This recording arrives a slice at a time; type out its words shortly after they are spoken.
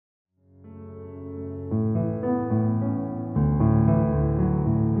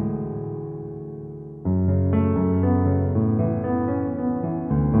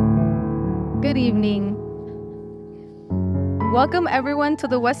good evening. Welcome everyone to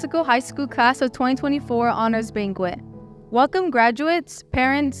the Weslaco High School Class of 2024 Honors Banquet. Welcome graduates,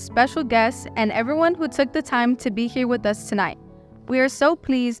 parents, special guests, and everyone who took the time to be here with us tonight. We are so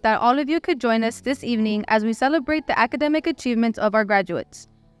pleased that all of you could join us this evening as we celebrate the academic achievements of our graduates.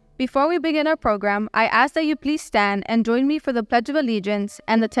 Before we begin our program, I ask that you please stand and join me for the Pledge of Allegiance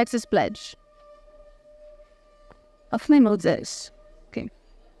and the Texas Pledge. Of my Moses. Okay.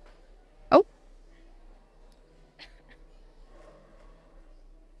 Oh.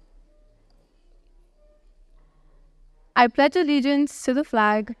 I pledge allegiance to the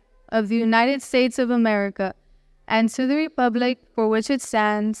flag of the United States of America and to the republic for which it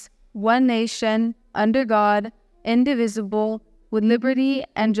stands, one nation, under God, indivisible, with liberty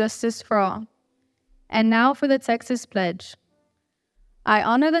and justice for all. And now for the Texas Pledge. I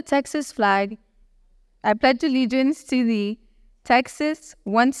honor the Texas flag. I pledge allegiance to thee, Texas,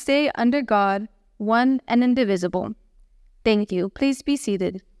 one state under God, one and indivisible. Thank you. Please be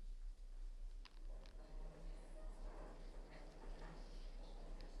seated.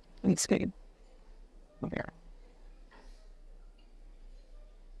 Thanks, Gabe. There.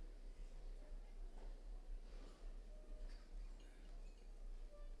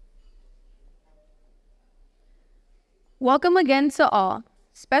 Welcome again to all.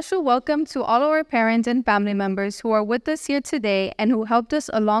 Special welcome to all our parents and family members who are with us here today and who helped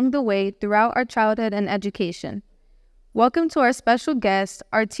us along the way throughout our childhood and education. Welcome to our special guests,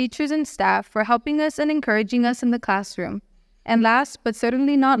 our teachers and staff for helping us and encouraging us in the classroom. And last but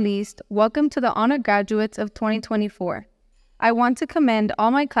certainly not least, welcome to the honored graduates of 2024. I want to commend all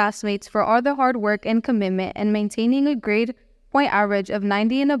my classmates for all the hard work and commitment in maintaining a grade point average of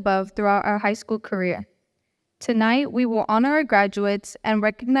 90 and above throughout our high school career. Tonight, we will honor our graduates and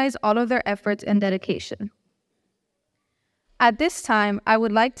recognize all of their efforts and dedication. At this time, I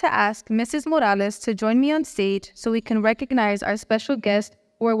would like to ask Mrs. Morales to join me on stage so we can recognize our special guests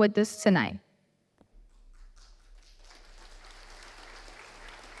who are with us tonight.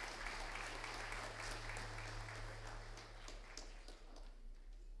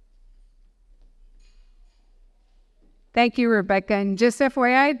 Thank you, Rebecca. And just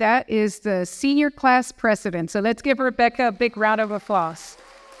FYI, that is the senior class president. So let's give Rebecca a big round of applause.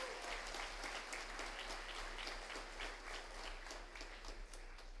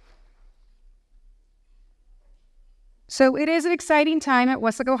 So it is an exciting time at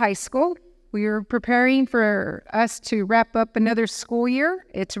Weslaco High School. We are preparing for us to wrap up another school year.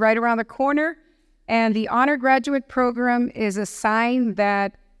 It's right around the corner. And the Honor Graduate Program is a sign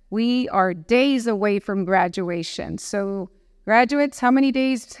that we are days away from graduation. So graduates, how many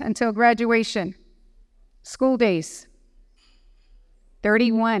days until graduation? School days.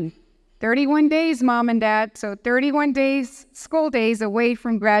 31. 31 days, Mom and Dad. So 31 days, school days away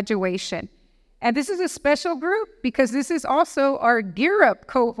from graduation. And this is a special group because this is also our Gear Up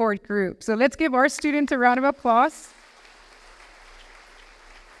cohort group. So let's give our students a round of applause.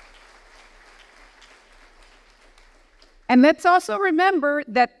 And let's also remember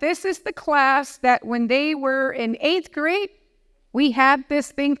that this is the class that when they were in 8th grade, we had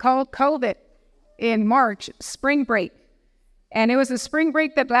this thing called COVID in March, spring break. And it was a spring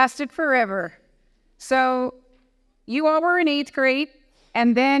break that lasted forever. So you all were in 8th grade,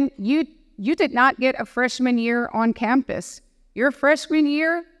 and then you did not get a freshman year on campus. Your freshman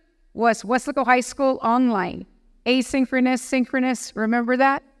year was Weslaco High School online. Asynchronous, synchronous, remember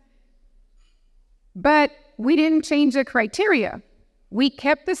that? But we didn't change the criteria. We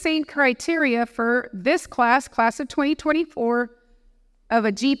kept the same criteria for this class of 2024, of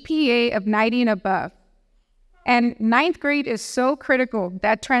a GPA of 90 and above. And 9th grade is so critical,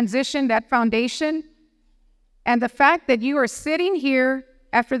 that transition, that foundation, and the fact that you are sitting here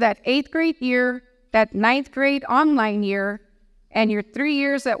after that 8th grade year, that 9th grade online year, and your 3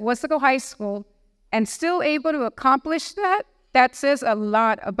 years at Weslaco High School, and still able to accomplish that, that says a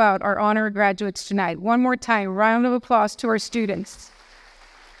lot about our honor graduates tonight. One more time, round of applause to our students.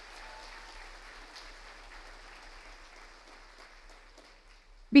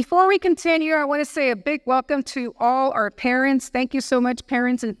 Before we continue, I want to say a big welcome to all our parents. Thank you so much,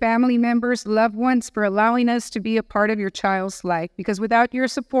 parents and family members, loved ones, for allowing us to be a part of your child's life. Because without your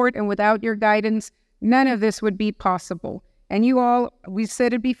support and without your guidance, none of this would be possible. And you all, we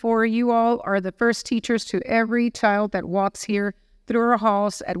said it before, you all are the first teachers to every child that walks here through our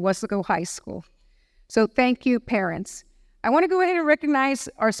halls at Weslaco High School. So thank you, parents. I want to go ahead and recognize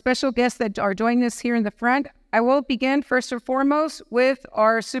our special guests that are joining us here in the front. I will begin first and foremost with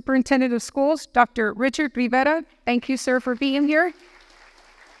our Superintendent of Schools, Dr. Richard Rivera. Thank you, sir, for being here.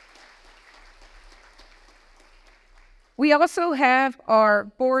 We also have our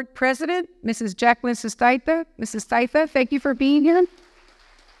board president, Mrs. Jacqueline Sustaita. Mrs. Sustaita, thank you for being here.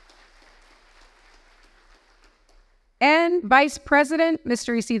 And Vice President,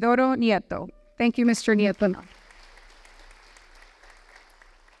 Mr. Isidoro Nieto. Thank you, Mr. Nieto.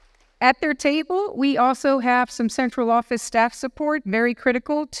 At their table, we also have some central office staff support, very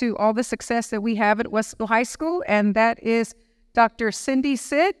critical to all the success that we have at Weslaco High School, and that is Dr. Cindy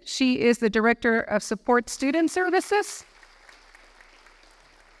Sid. She is the Director of Support Student Services.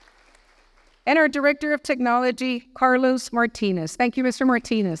 And our Director of Technology, Carlos Martinez. Thank you, Mr.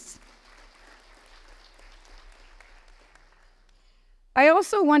 Martinez. I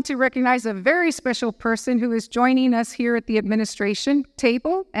also want to recognize a very special person who is joining us here at the administration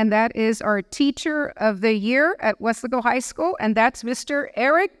table, and that is our Teacher of the Year at Weslaco High School, and that's Mr.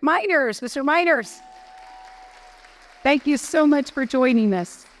 Eric Miners. Mr. Miners, thank you so much for joining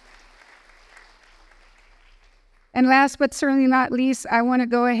us. And last but certainly not least, I want to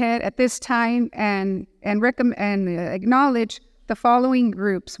go ahead at this time and acknowledge the following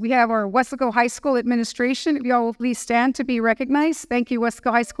groups. We have our Weslaco High School administration. If you all will please stand to be recognized. Thank you,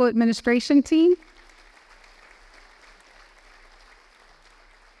 Weslaco High School administration team.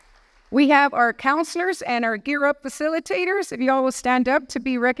 We have our counselors and our Gear Up facilitators. If you all will stand up to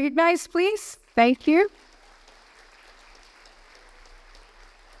be recognized, please. Thank you.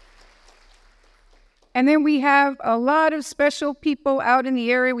 And then we have a lot of special people out in the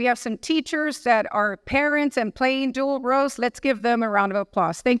area. We have some teachers that are parents and playing dual roles. Let's give them a round of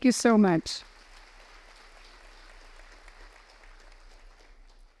applause. Thank you so much.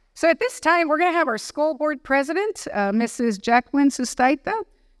 So at this time, we're going to have our school board president, Mrs. Jacqueline Sustaita.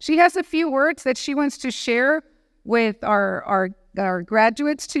 She has a few words that she wants to share with our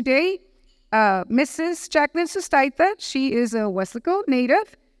graduates today. Mrs. Jacqueline Sustaita, she is a Weslaco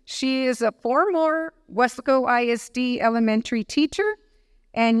native. She is a former Weslaco ISD elementary teacher,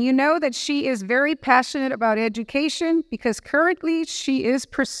 and you know that she is very passionate about education because currently she is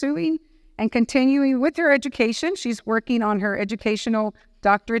pursuing and continuing with her education. She's working on her educational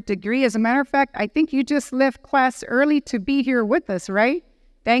doctorate degree. As a matter of fact, I think you just left class early to be here with us, right?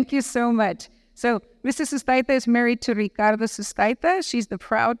 Thank you so much. So Mrs. Sustaita is married to Ricardo Sustaita. She's the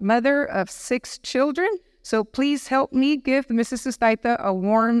proud mother of 6 children. So please help me give Mrs. Sustaita a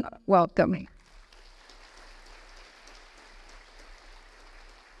warm welcome.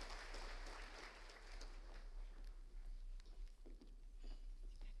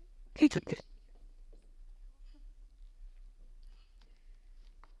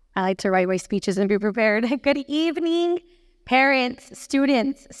 I like to write my speeches and be prepared. Good evening, parents,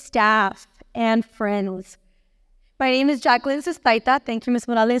 students, staff, and friends. My name is Jacqueline Sustaita. Thank you, Ms.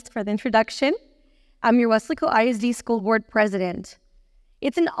 Morales, for the introduction. I'm your Weslaco ISD School Board President.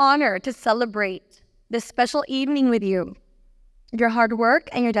 It's an honor to celebrate this special evening with you. Your hard work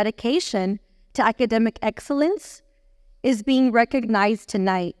and your dedication to academic excellence is being recognized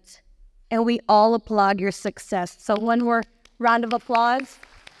tonight, and we all applaud your success. So one more round of applause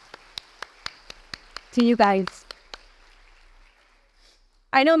to you guys.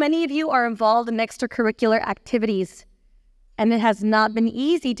 I know many of you are involved in extracurricular activities, and it has not been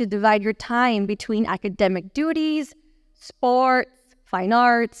easy to divide your time between academic duties, sports, fine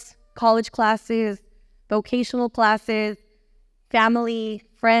arts, college classes, vocational classes, family,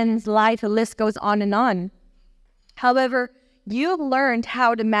 friends, life, the list goes on and on. However, you've learned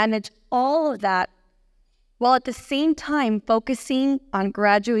how to manage all of that while at the same time focusing on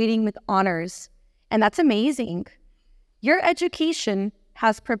graduating with honors. And that's amazing. Your education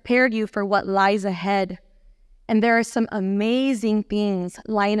has prepared you for what lies ahead. And there are some amazing things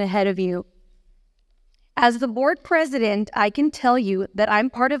lying ahead of you. As the board president, I can tell you that I'm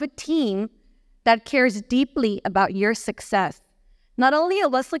part of a team that cares deeply about your success. Not only at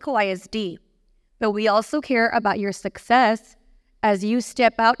Weslaco ISD, but we also care about your success as you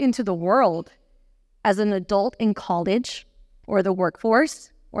step out into the world as an adult in college or the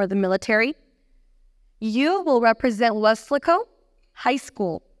workforce or the military. You will represent Weslaco High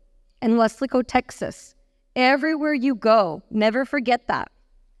School in Weslaco, Texas. Everywhere you go, never forget that.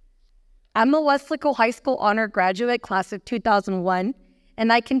 I'm a Weslaco High School honor graduate, class of 2001,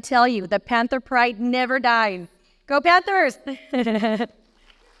 and I can tell you that Panther pride never dies. Go Panthers!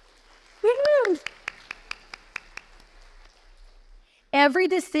 Every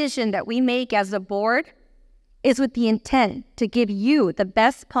decision that we make as a board is with the intent to give you the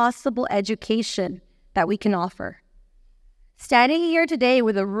best possible education that we can offer. Standing here today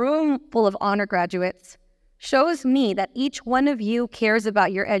with a room full of honor graduates shows me that each one of you cares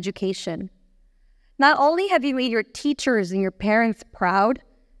about your education. Not only have you made your teachers and your parents proud,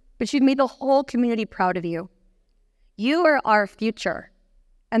 but you've made the whole community proud of you. You are our future,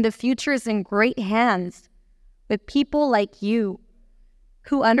 and the future is in great hands with people like you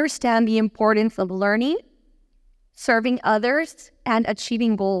who understand the importance of learning, serving others, and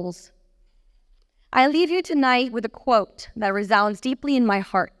achieving goals. I leave you tonight with a quote that resounds deeply in my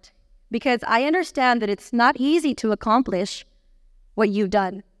heart because I understand that it's not easy to accomplish what you've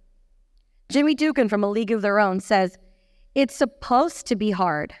done. Jimmy Dugan from A League of Their Own says, "It's supposed to be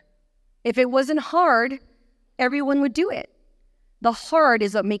hard. If it wasn't hard, everyone would do it. The hard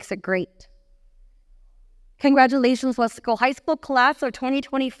is what makes it great." Congratulations, Weslaco High School class of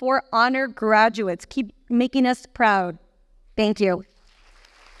 2024 honor graduates. Keep making us proud. Thank you.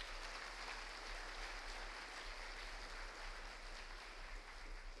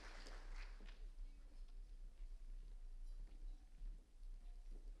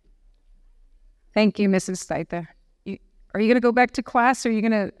 Thank you, Mrs. Staita. Are you going to go back to class or are you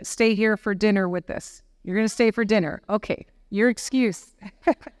going to stay here for dinner with us? You're going to stay for dinner. Okay, your excuse.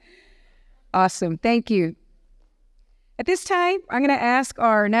 Awesome, thank you. At this time, I'm going to ask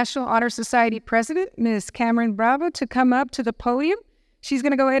our National Honor Society President, Ms. Cameron Bravo, to come up to the podium. She's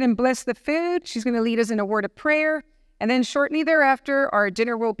going to go ahead and bless the food. She's going to lead us in a word of prayer. And then shortly thereafter, our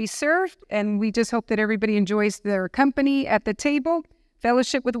dinner will be served. And we just hope that everybody enjoys their company at the table,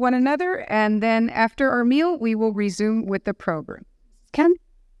 fellowship with one another. And then after our meal, we will resume with the program. Ken?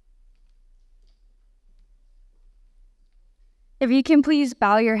 If you can please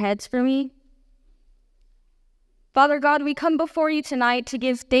bow your heads for me. Father God, we come before you tonight to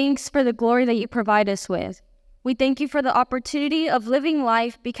give thanks for the glory that you provide us with. We thank you for the opportunity of living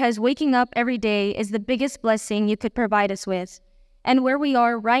life because waking up every day is the biggest blessing you could provide us with. And where we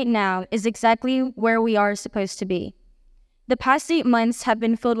are right now is exactly where we are supposed to be. The past 8 months have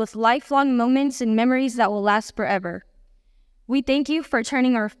been filled with lifelong moments and memories that will last forever. We thank you for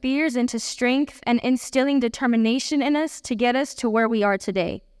turning our fears into strength and instilling determination in us to get us to where we are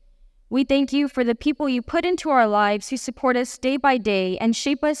today. We thank you for the people you put into our lives who support us day by day and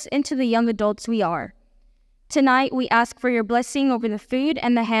shape us into the young adults we are. Tonight, we ask for your blessing over the food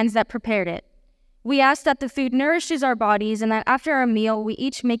and the hands that prepared it. We ask that the food nourishes our bodies and that after our meal, we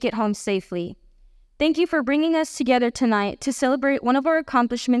each make it home safely. Thank you for bringing us together tonight to celebrate one of our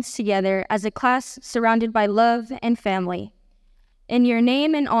accomplishments together as a class surrounded by love and family. In your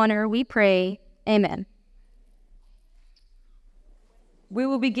name and honor, we pray. Amen. We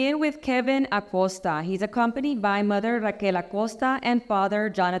will begin with Kevin Acosta. He's accompanied by Mother Raquel Acosta and Father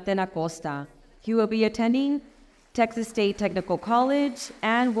Jonathan Acosta. He will be attending Texas State Technical College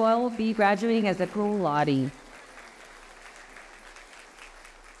and will be graduating as a cum laude.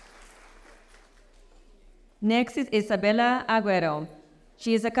 Next is Isabella Agüero.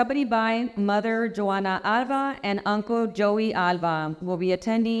 She is accompanied by Mother Joanna Alva and Uncle Joey Alva. Will be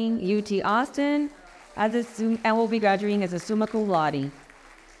attending UT Austin and will be graduating as a summa cum laude.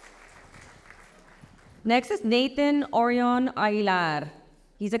 Next is Nathan Orion Aguilar.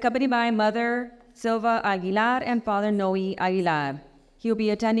 He's accompanied by Mother Silva Aguilar and Father Noe Aguilar. He will be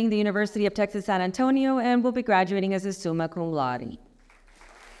attending the University of Texas San Antonio and will be graduating as a summa cum laude.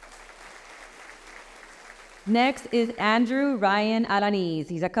 Next is Andrew Ryan Alaniz.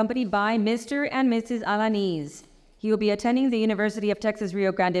 He's accompanied by Mr. and Mrs. Alaniz. He will be attending the University of Texas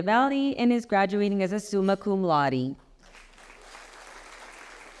Rio Grande Valley and is graduating as a summa cum laude.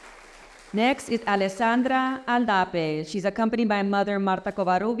 Next is Alessandra Aldape. She's accompanied by Mother Marta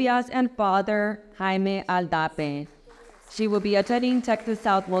Covarrubias and Father Jaime Aldape. She will be attending Texas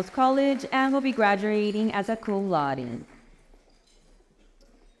Southmost College and will be graduating as a cum laude.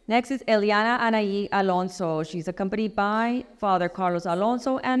 Next is Eliana Anaí Alonso. She's accompanied by Father Carlos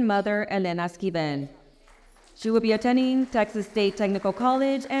Alonso and Mother Elena Esquivel. She will be attending Texas State Technical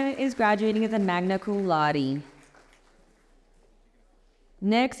College and is graduating as a magna cum laude.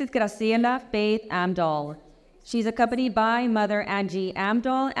 Next is Graciela Faith Amdahl. She's accompanied by Mother Angie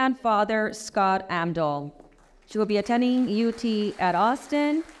Amdahl and Father Scott Amdahl. She will be attending UT at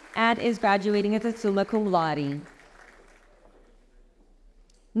Austin and is graduating as a summa cum laude.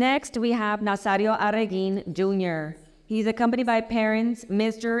 Next, we have Nazario Arreguin Jr. He's accompanied by parents,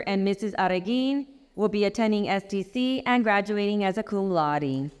 Mr. and Mrs. Arreguin, will be attending STC and graduating as a cum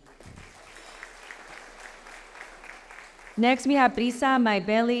laude. Next, we have Brisa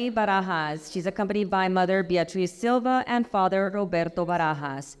Maybeli Barajas. She's accompanied by Mother Beatriz Silva and Father Roberto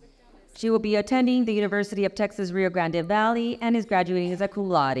Barajas. She will be attending the University of Texas Rio Grande Valley and is graduating as a cum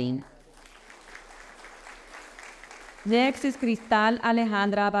laude. Next is Cristal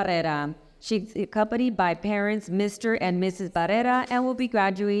Alejandra Barrera. She's accompanied by parents, Mr. and Mrs. Barrera, and will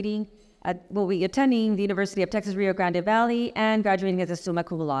be attending the University of Texas Rio Grande Valley and graduating as a summa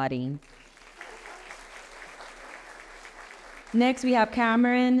cum laude. Next, we have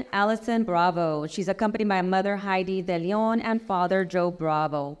Cameron Allison Bravo. She's accompanied by mother Heidi De Leon and father Joe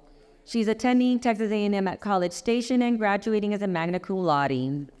Bravo. She's attending Texas A&M at College Station and graduating as a magna cum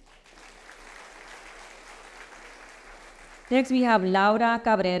laude. Next, we have Laura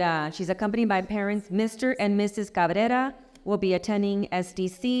Cabrera. She's accompanied by parents Mr. and Mrs. Cabrera, will be attending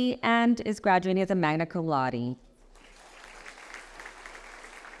SDC and is graduating as a magna cum laude.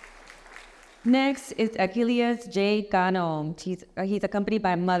 Next is Achilles J. Cano. He's accompanied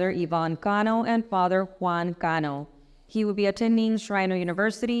by mother Yvonne Cano and father Juan Cano. He will be attending Shriner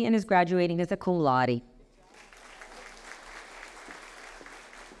University and is graduating as a cum laude.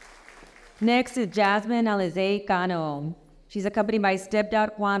 Next is Jasmine Alize Cano. She's accompanied by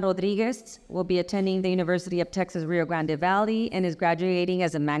stepdad Juan Rodriguez, will be attending the University of Texas Rio Grande Valley and is graduating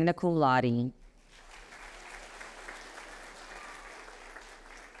as a magna cum laude.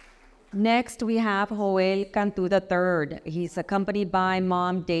 Next, we have Joel Cantu III. He's accompanied by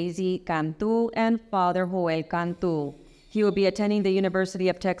mom Daisy Cantu and father Joel Cantu. He will be attending the University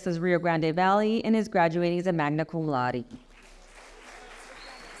of Texas Rio Grande Valley and is graduating as a magna cum laude.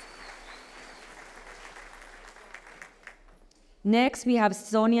 Next, we have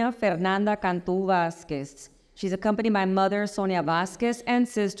Sonia Fernanda Cantu Vasquez. She's accompanied by mother Sonia Vasquez and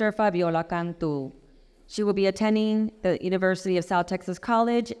sister Fabiola Cantu. She will be attending the University of South Texas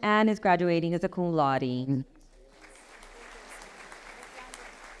College and is graduating as a cum laude.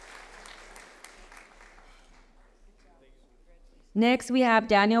 Next, we have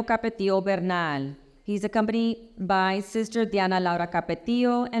Daniel Capetillo Bernal. He's accompanied by sister Diana Laura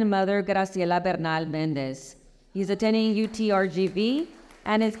Capetillo and mother Graciela Bernal Mendez. He's attending UTRGV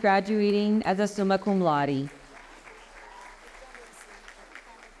and is graduating as a summa cum laude.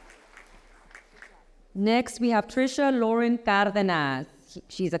 Next, we have Trisha Lauren Cardenas.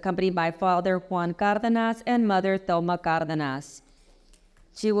 She's accompanied by father Juan Cardenas and mother Thelma Cardenas.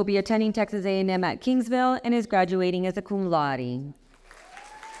 She will be attending Texas A&M at Kingsville and is graduating as a cum laude.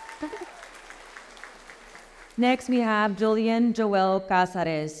 Next, we have Julian Joel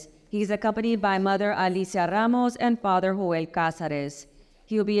Casares. He's accompanied by mother Alicia Ramos and father Joel Casares.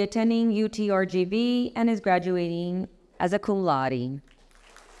 He will be attending UTRGV and is graduating as a cum laude.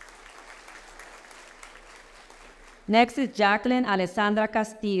 Next is Jacqueline Alessandra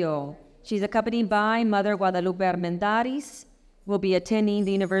Castillo. She's accompanied by mother Guadalupe Armendariz, will be attending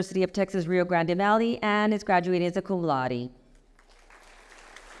the University of Texas Rio Grande Valley and is graduating as a cum laude.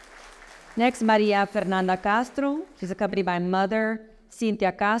 Next, Maria Fernanda Castro. She's accompanied by mother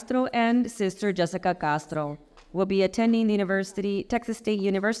Cynthia Castro and sister Jessica Castro. Will be attending the Texas State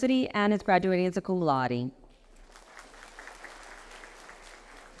University and is graduating as a cum laude.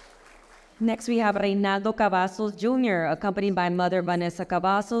 Next, we have Reynaldo Cavazos Jr., accompanied by mother Vanessa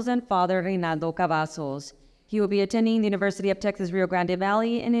Cavazos and father Reynaldo Cavazos. He will be attending the University of Texas Rio Grande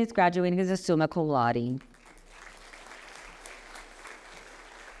Valley and is graduating as a summa cum laude.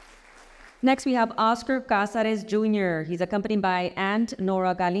 Next, we have Oscar Casares Jr. He's accompanied by Aunt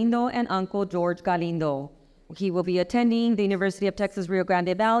Nora Galindo and Uncle George Galindo. He will be attending the University of Texas Rio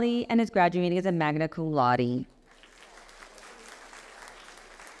Grande Valley and is graduating as a magna cum laude.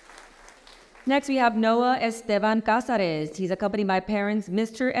 Next, we have Noah Esteban Casares. He's accompanied by parents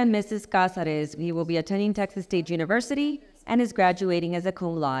Mr. and Mrs. Casares. He will be attending Texas State University and is graduating as a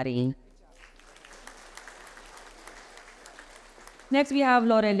cum laude. Next, we have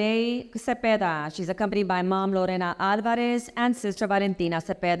Lorelei Cepeda. She's accompanied by mom Lorena Alvarez and sister Valentina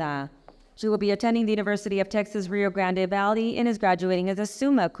Cepeda. She will be attending the University of Texas Rio Grande Valley and is graduating as a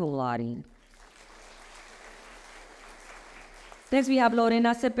summa cum laude. Next, we have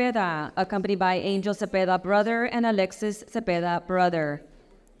Lorena Cepeda, accompanied by Angel Cepeda brother and Alexis Cepeda brother.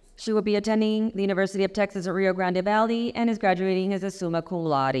 She will be attending the University of Texas at Rio Grande Valley and is graduating as a summa cum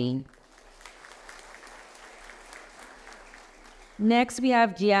laude. Next, we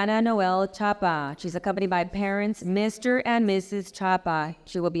have Gianna Noel Chapa. She's accompanied by parents Mr. and Mrs. Chapa.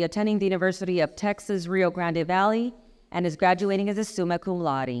 She will be attending the University of Texas Rio Grande Valley and is graduating as a summa cum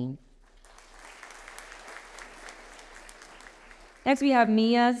laude. Next, we have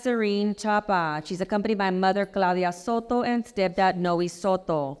Mia Serene Chapa. She's accompanied by mother Claudia Soto and stepdad Noe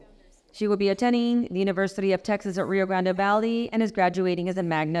Soto. She will be attending the University of Texas at Rio Grande Valley and is graduating as a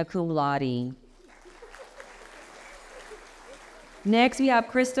magna cum laude. Next, we have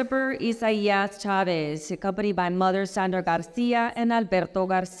Christopher Isaias Chavez, accompanied by mother Sandra Garcia and Alberto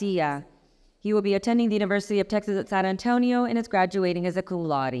Garcia. He will be attending the University of Texas at San Antonio and is graduating as a cum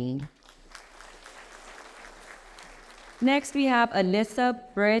laude. Next, we have Alyssa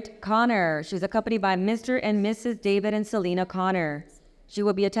Britt Connor. She's accompanied by Mr. and Mrs. David and Selena Connor. She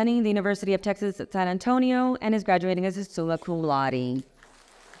will be attending the University of Texas at San Antonio and is graduating as a summa cum laude.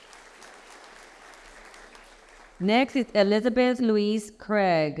 Next is Elizabeth Louise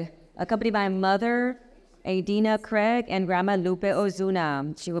Craig, accompanied by mother Adina Craig and grandma Lupe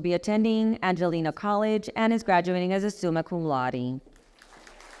Ozuna. She will be attending Angelina College and is graduating as a summa cum laude.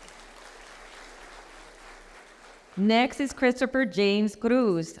 Next is Christopher James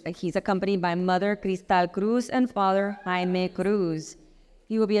Cruz. He's accompanied by mother Cristal Cruz and father Jaime Cruz.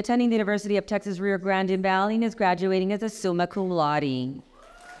 He will be attending the University of Texas Rio Grande Valley and is graduating as a summa cum laude.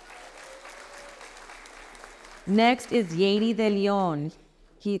 Next is Yadi de Leon.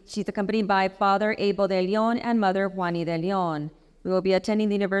 She's accompanied by father Abel de Leon and mother Juani de Leon. We will be attending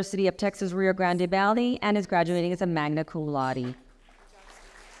the University of Texas Rio Grande Valley and is graduating as a magna cum laude.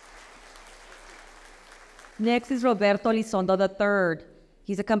 Next is Roberto Lizondo III.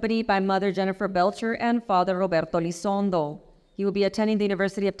 He's accompanied by mother Jennifer Belcher and father Roberto Lizondo. He will be attending the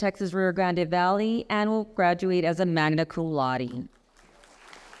University of Texas Rio Grande Valley and will graduate as a magna cum laude.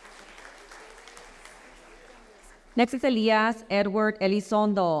 Next is Elias Edward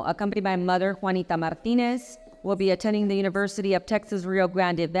Elizondo, accompanied by mother Juanita Martinez, will be attending the University of Texas Rio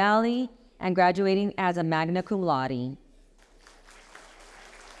Grande Valley and graduating as a magna cum laude.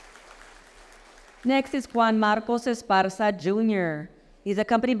 Next is Juan Marcos Esparza Jr. He's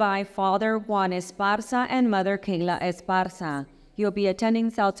accompanied by father Juan Esparza and mother Kayla Esparza. He will be attending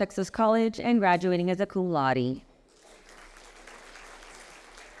South Texas College and graduating as a cum laude.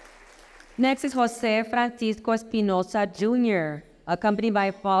 Next is Jose Francisco Espinosa Jr., accompanied by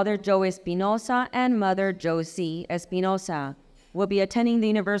father Joe Espinosa and mother Josie Espinosa. Will be attending the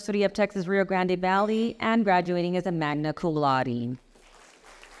University of Texas Rio Grande Valley and graduating as a magna cum laude.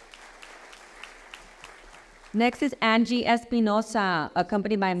 Next is Angie Espinosa,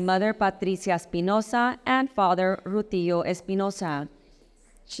 accompanied by mother Patricia Espinosa and father Rutillo Espinosa.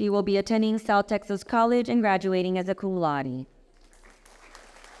 She will be attending South Texas College and graduating as a cum laude.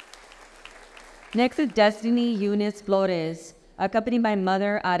 Next is Destiny Eunice Flores, accompanied by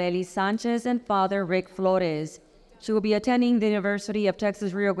mother Arely Sanchez and father Rick Flores. She will be attending the University of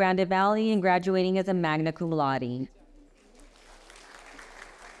Texas Rio Grande Valley and graduating as a magna cum laude.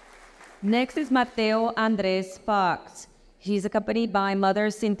 Next is Mateo Andres Fox. He's accompanied by mother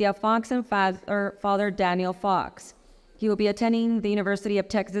Cynthia Fox and father Daniel Fox. He will be attending the University of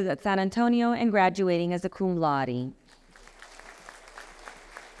Texas at San Antonio and graduating as a cum laude.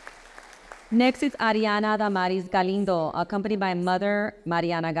 Next is Ariana Damaris Galindo, accompanied by mother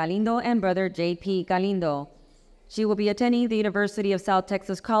Mariana Galindo and brother J.P. Galindo. She will be attending the University of South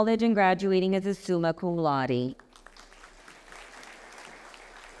Texas College and graduating as a summa cum laude.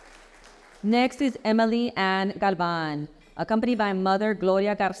 Next is Emily Ann Galvan, accompanied by mother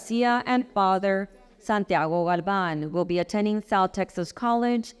Gloria Garcia and father Santiago Galvan. Will be attending South Texas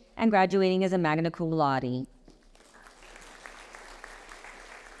College and graduating as a magna cum laude.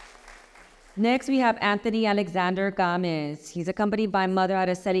 Next, we have Anthony Alexander Gomez. He's accompanied by mother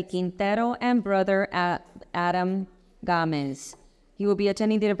Araceli Quintero and brother Adam Gomez. He will be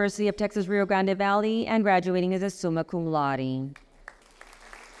attending the University of Texas Rio Grande Valley and graduating as a summa cum laude.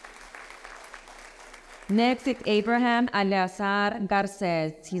 Next is Abraham Eleazar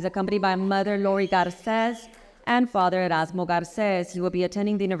Garces. He's accompanied by mother Lori Garces and father Erasmo Garces. He will be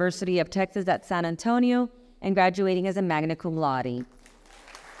attending the University of Texas at San Antonio and graduating as a magna cum laude.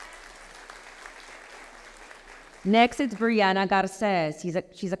 Next is Brianna Garces.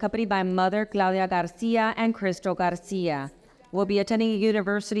 She's accompanied by mother Claudia Garcia and Cristo Garcia. Will be attending the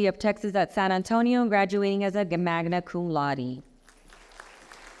University of Texas at San Antonio and graduating as a magna cum laude.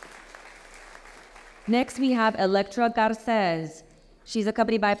 Next, we have Electra Garces. She's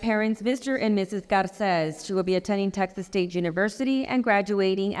accompanied by parents Mr. and Mrs. Garces. She will be attending Texas State University and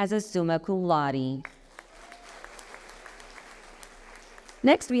graduating as a summa cum laude.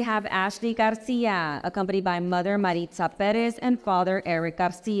 Next, we have Ashley Garcia, accompanied by mother Maritza Perez and father Eric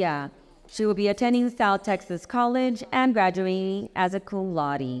Garcia. She will be attending South Texas College and graduating as a cum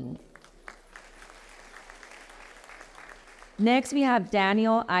laude. Next, we have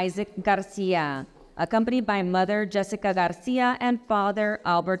Daniel Isaac Garcia, accompanied by mother Jessica Garcia and father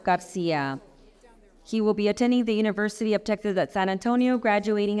Albert Garcia. He will be attending the University of Texas at San Antonio,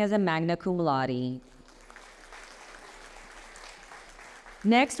 graduating as a magna cum laude.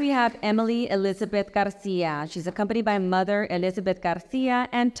 Next, we have Emily Elizabeth Garcia. She's accompanied by mother Elizabeth Garcia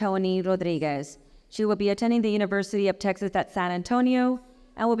and Tony Rodriguez. She will be attending the University of Texas at San Antonio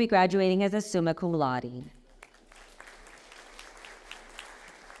and will be graduating as a summa cum laude.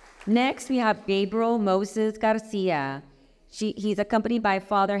 Next, we have Gabriel Moses Garcia. He's accompanied by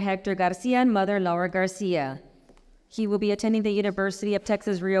father Hector Garcia and mother Laura Garcia. He will be attending the University of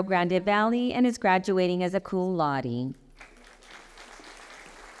Texas Rio Grande Valley and is graduating as a cum laude.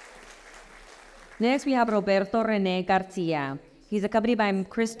 Next, we have Roberto Rene Garcia. He's accompanied by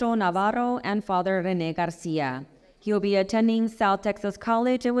Cristo Navarro and Father Rene Garcia. He will be attending South Texas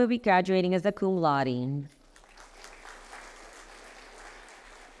College and will be graduating as a cum laude.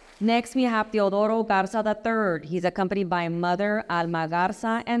 Next, we have Teodoro Garza III. He's accompanied by Mother Alma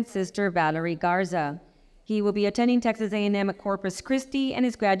Garza and Sister Valerie Garza. He will be attending Texas A&M at Corpus Christi and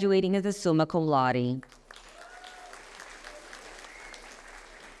is graduating as a summa cum laude.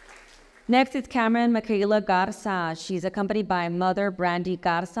 Next is Cameron Michaela Garza. She's accompanied by Mother Brandy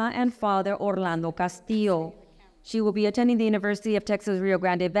Garza and Father Orlando Castillo. She will be attending the University of Texas Rio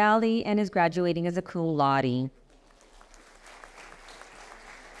Grande Valley and is graduating as a cum laude.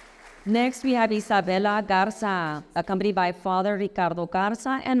 Next, we have Isabela Garza, accompanied by Father Ricardo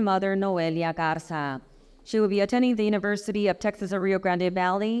Garza and Mother Noelia Garza. She will be attending the University of Texas Rio Grande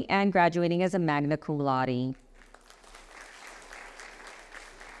Valley and graduating as a magna cum laude.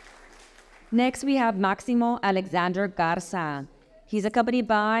 Next, we have Maximo Alexander Garza. He's accompanied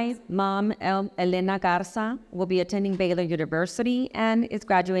by Mom Elena Garza, will be attending Baylor University and is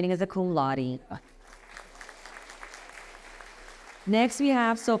graduating as a cum laude. Next, we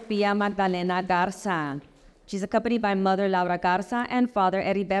have Sofia Magdalena Garza. She's accompanied by Mother Laura Garza and Father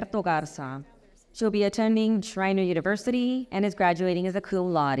Heriberto Garza. She'll be attending Schreiner University and is graduating as a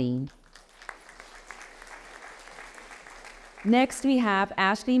cum laude. Next, we have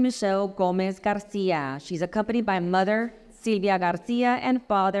Ashley Michelle Gomez Garcia. She's accompanied by Mother Silvia Garcia and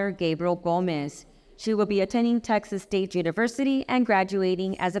Father Gabriel Gomez. She will be attending Texas State University and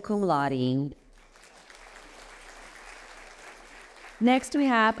graduating as a cum laude. Next, we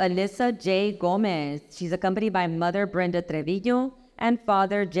have Alyssa J. Gomez. She's accompanied by Mother Brenda Treviño and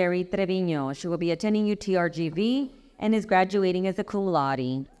Father Jerry Treviño. She will be attending UTRGV and is graduating as a cum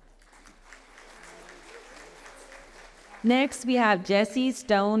laude. Next, we have Jesse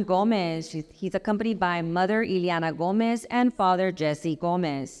Stone Gomez. He's accompanied by Mother Ileana Gomez and Father Jesse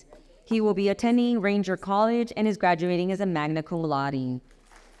Gomez. He will be attending Ranger College and is graduating as a magna cum laude.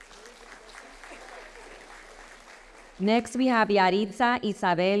 Next, we have Yaritza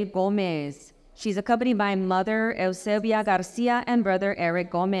Isabel Gomez. She's accompanied by Mother Eusebia Garcia and Brother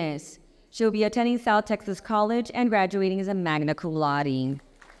Eric Gomez. She will be attending South Texas College and graduating as a magna cum laude.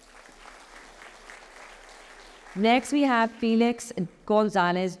 Next, we have Felix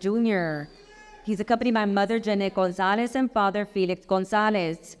Gonzalez Jr. He's accompanied by Mother Janet Gonzalez and Father Felix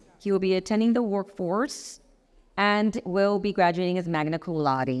Gonzalez. He will be attending the workforce and will be graduating as magna cum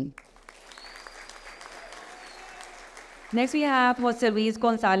laude. Next, we have Jose Luis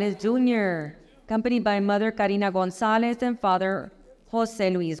Gonzalez Jr., accompanied by Mother Karina Gonzalez and Father Jose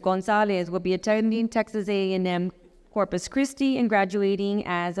Luis Gonzalez. Will be attending Texas A&M Corpus Christi and graduating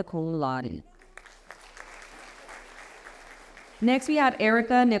as a cum laude. Next, we have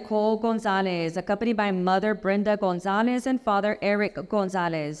Erica Nicole Gonzalez, accompanied by Mother Brenda Gonzalez and Father Eric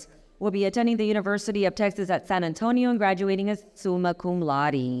Gonzalez. Will be attending the University of Texas at San Antonio and graduating as summa cum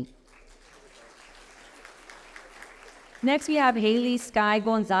laude. Next, we have Haley Sky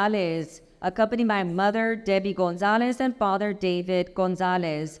Gonzalez, accompanied by Mother Debbie Gonzalez and Father David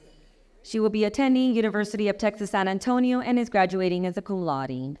Gonzalez. She will be attending University of Texas San Antonio and is graduating as a cum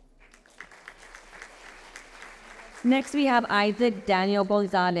laude. Next, we have Isaac Daniel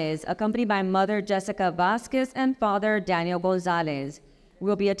Gonzalez, accompanied by Mother Jessica Vasquez and Father Daniel Gonzalez.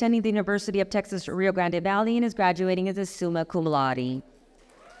 Will be attending the University of Texas Rio Grande Valley and is graduating as a summa cum laude.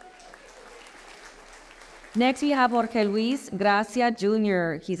 Next, we have Jorge Luis Gracia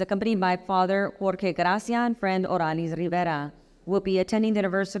Jr. He's accompanied by Father Jorge Gracia and friend Oralis Rivera. Will be attending the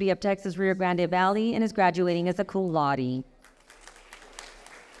University of Texas Rio Grande Valley and is graduating as a cum laude.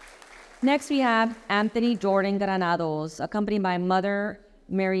 Next, we have Anthony Jordan Granados, accompanied by Mother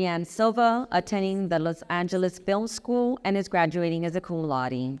Marianne Silva, attending the Los Angeles Film School and is graduating as a cum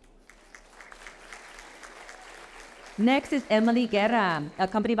laude. Next is Emily Guerra,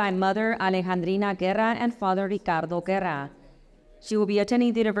 accompanied by Mother Alejandrina Guerra and Father Ricardo Guerra. She will be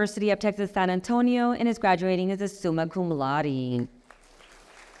attending the University of Texas San Antonio and is graduating as a summa cum laude.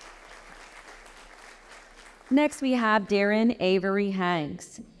 Next, we have Darren Avery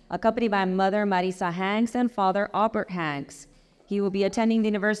Hanks, accompanied by Mother Marisa Hanks and Father Albert Hanks. He will be attending the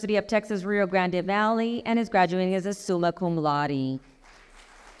University of Texas Rio Grande Valley and is graduating as a summa cum laude.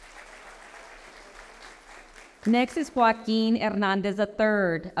 Next is Joaquin Hernandez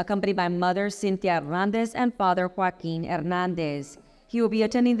III, accompanied by Mother Cynthia Hernandez and Father Joaquin Hernandez. He will be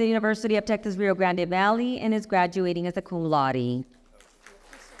attending the University of Texas Rio Grande Valley and is graduating as a cum laude.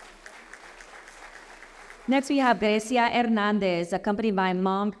 Next, we have Grecia Hernandez, accompanied by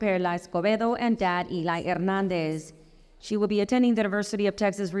mom Perla Escobedo and dad Eli Hernandez. She will be attending the University of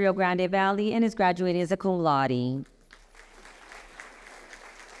Texas Rio Grande Valley and is graduating as a cum laude.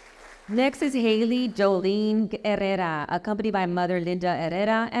 Next is Haley Jolene Herrera, accompanied by mother Linda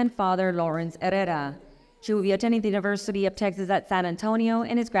Herrera and father Lawrence Herrera. She will be attending the University of Texas at San Antonio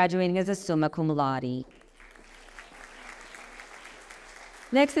and is graduating as a summa cum laude.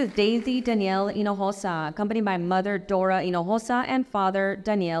 Next is Daisy Danielle Hinojosa, accompanied by mother Dora Hinojosa and father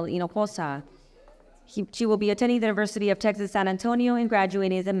Daniel Hinojosa. She will be attending the University of Texas San Antonio and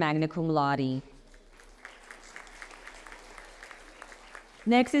graduating as a magna cum laude.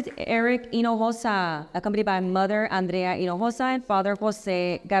 Next is Eric Hinojosa, accompanied by mother Andrea Hinojosa and father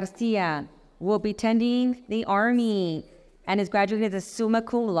Jose Garcia. Will be attending the Army and is graduating as a summa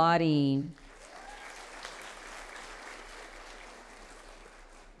cum laude.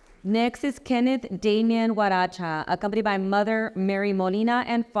 Next is Kenneth Damian Huaracha, accompanied by mother Mary Molina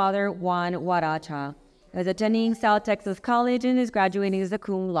and father Juan Huaracha. He is attending South Texas College and is graduating as a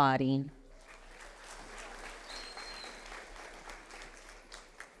cum laude.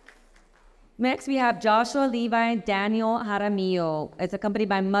 Next, we have Joshua Levi Daniel Jaramillo. It's accompanied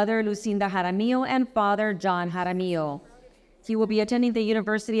by mother Lucinda Jaramillo and father John Jaramillo. He will be attending the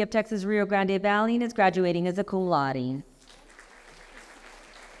University of Texas Rio Grande Valley and is graduating as a cum laude.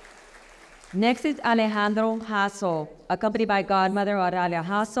 Next is Alejandro Hasso, accompanied by godmother Oralia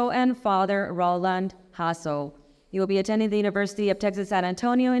Hasso and father Roland Hasso. He will be attending the University of Texas San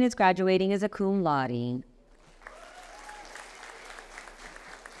Antonio and is graduating as a cum laude.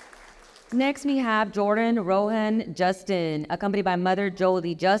 Next, we have Jordan Rohan Justin, accompanied by mother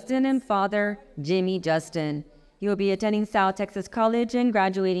Jolie Justin and father Jimmy Justin. He will be attending South Texas College and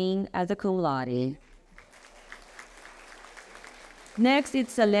graduating as a cum laude. Next,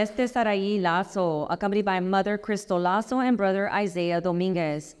 it's Celeste Sarai Lasso, accompanied by mother Crystal Lasso and brother Isaiah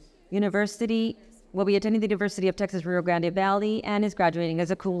Dominguez. Will be attending the University of Texas Rio Grande Valley and is graduating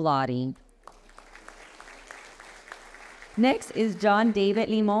as a cum laude. Next is John David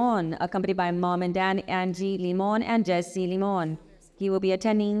Limon, accompanied by mom and dad Angie Limon and Jesse Limon. He will be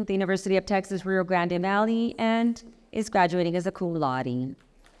attending the University of Texas Rio Grande Valley and is graduating as a cum laude.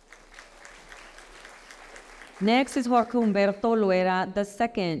 Next is Jorge Humberto Loera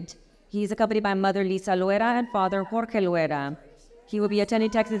II. He is accompanied by mother Lisa Loera and father Jorge Loera. He will be attending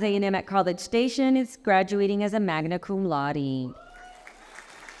Texas A&M at College Station and is graduating as a magna cum laude.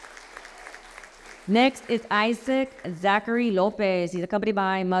 Next is Isaac Zachary Lopez. He's accompanied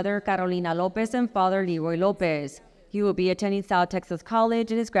by mother Carolina Lopez and father Leroy Lopez. He will be attending South Texas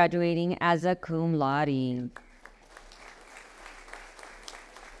College and is graduating as a cum laude.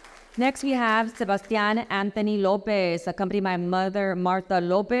 Next, we have Sebastian Anthony Lopez, accompanied by mother Martha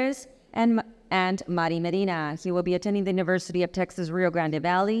Lopez and Mari Medina. He will be attending the University of Texas Rio Grande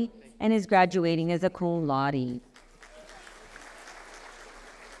Valley and is graduating as a cum laude.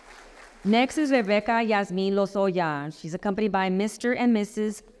 Next is Rebecca Yasmin Lozoya. She's accompanied by Mr. and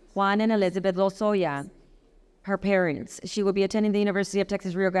Mrs. Juan and Elizabeth Lozoya, her parents. She will be attending the University of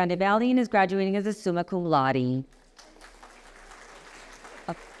Texas Rio Grande Valley and is graduating as a summa cum laude.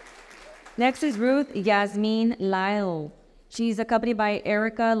 Next is Ruth Yasmin Lyle. She's accompanied by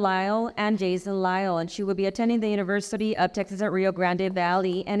Erica Lyle and Jason Lyle, and she will be attending the University of Texas at Rio Grande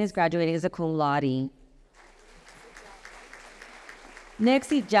Valley and is graduating as a cum laude.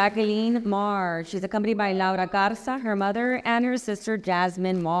 Next is Jacqueline Marr. She's accompanied by Laura Garza, her mother, and her sister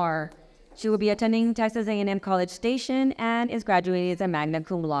Jasmine Marr. She will be attending Texas A&M College Station and is graduating as a magna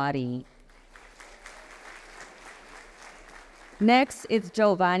cum laude. Next is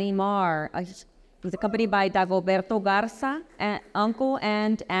Giovanni Marr. He's accompanied by Dagoberto Garza, uncle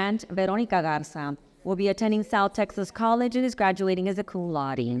and aunt Veronica Garza. Will be attending South Texas College and is graduating as a cum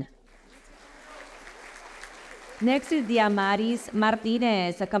laude. Next is Diamaris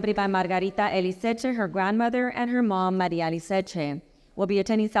Martinez, accompanied by Margarita Eliseche, her grandmother, and her mom, Maria Eliseche. Will be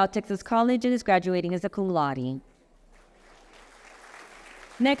attending South Texas College and is graduating as a cum laude.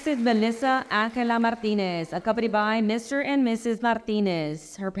 Next is Melissa Angela Martinez, accompanied by Mr. and Mrs.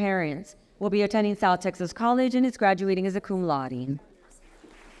 Martinez, her parents. Will be attending South Texas College and is graduating as a cum laude.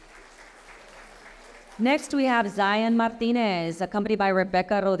 Next, we have Zion Martinez, accompanied by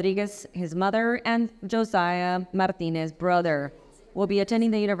Rebecca Rodriguez, his mother, and Josiah Martinez, brother. Will be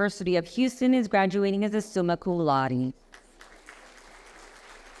attending the University of Houston and is graduating as a summa cum laude.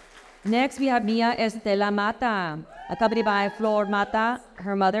 Next, we have Mia Estela Mata, accompanied by Flor Mata,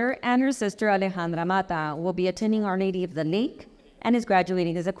 her mother, and her sister Alejandra Mata. Will be attending Our Lady of the Lake and is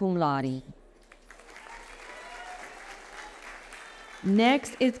graduating as a cum laude.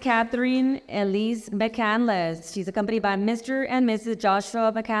 Next is Catherine Elise McCandless. She's accompanied by Mr. and Mrs.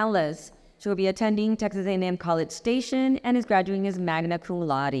 Joshua McCandless. She will be attending Texas A&M College Station and is graduating as magna cum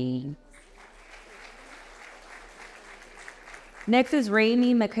laude. Next is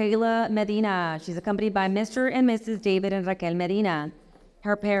Raimi Michaela Medina. She's accompanied by Mr. and Mrs. David and Raquel Medina,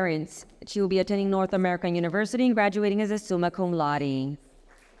 her parents. She will be attending North American University and graduating as a summa cum laude.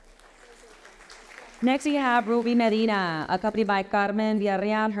 Next, we have Ruby Medina, accompanied by Carmen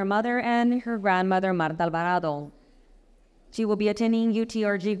Villarreal, her mother, and her grandmother, Marta Alvarado. She will be attending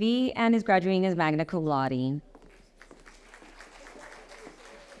UTRGV and is graduating as magna cum laude.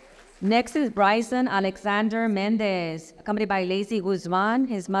 Next is Bryson Alexander Mendez, accompanied by Lacey Guzman,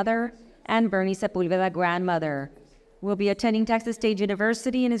 his mother, and Bernie Sepulveda, grandmother. Will be attending Texas State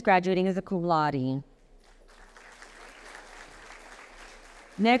University and is graduating as a cum laude.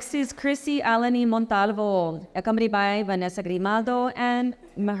 Next is Chrissy Alani Montalvo, accompanied by Vanessa Grimaldo, and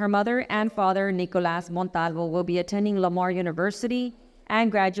her mother and father, Nicolas Montalvo, will be attending Lamar University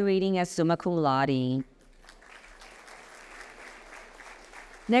and graduating as summa cum laude.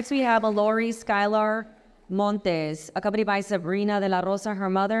 Next, we have Lori Skylar Montes, accompanied by Sabrina de la Rosa, her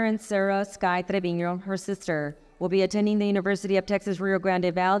mother, and Sarah Sky Trevino, her sister, will be attending the University of Texas Rio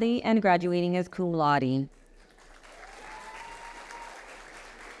Grande Valley and graduating as cum laude.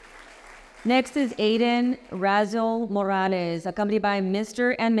 Next is Aiden Razul Morales, accompanied by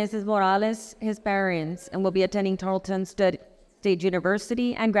Mr. and Mrs. Morales, his parents, and will be attending Tarleton State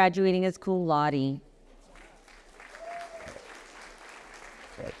University and graduating as cum laude.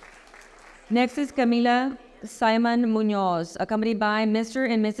 Next is Camila Simon Munoz, accompanied by Mr.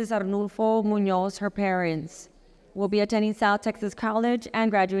 and Mrs. Arnulfo Munoz, her parents, will be attending South Texas College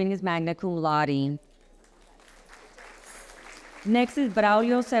and graduating as magna cum laude. Next is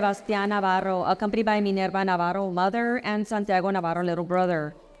Braulio Sebastián Navarro, accompanied by Minerva Navarro, mother, and Santiago Navarro, little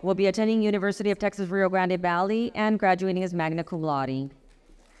brother, will be attending University of Texas Rio Grande Valley and graduating as magna cum laude.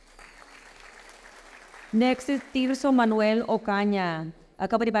 Next is Tirso Manuel Ocaña,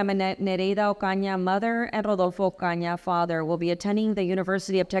 accompanied by Nereida Ocaña, mother, and Rodolfo Ocaña, father, will be attending the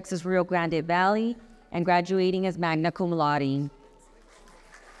University of Texas Rio Grande Valley and graduating as magna cum laude.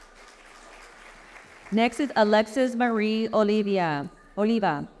 Next is Alexis Marie Oliva,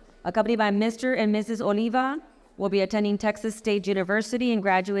 accompanied by Mr. and Mrs. Oliva, will be attending Texas State University and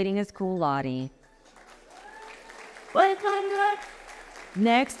graduating as cum laude.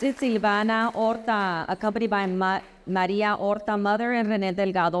 Next is Silvana Horta, accompanied by Maria Horta, mother, and Rene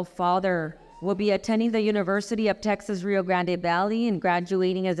Delgado, father, will be attending the University of Texas Rio Grande Valley and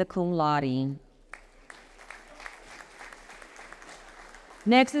graduating as a cum laude.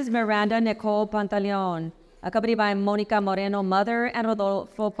 Next is Miranda Nicole Pantaleon, accompanied by Monica Moreno, mother, and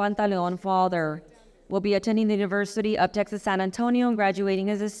Rodolfo Pantaleon, father, will be attending the University of Texas San Antonio and graduating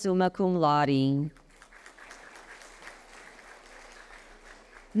as a summa cum laude.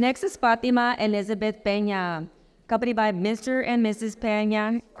 Next is Fatima Elizabeth Peña, accompanied by Mr. and Mrs.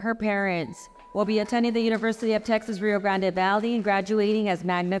 Peña, her parents, will be attending the University of Texas Rio Grande Valley and graduating as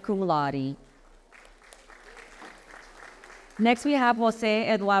magna cum laude. Next, we have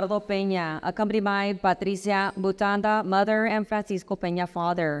Jose Eduardo Peña, accompanied by Patricia Butanda, mother, and Francisco Peña,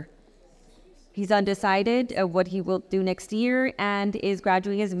 father. He's undecided of what he will do next year and is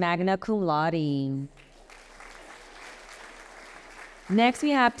graduating as magna cum laude. Next, we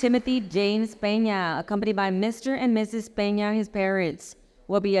have Timothy James Peña, accompanied by Mr. and Mrs. Peña, his parents,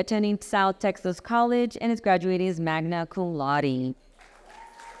 will be attending South Texas College and is graduating as magna cum laude.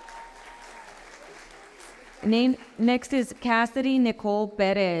 Next is Cassidy Nicole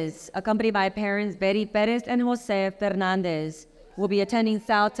Perez, accompanied by parents Betty Perez and Jose Fernandez, will be attending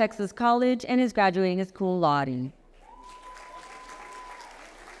South Texas College and is graduating as cum laude.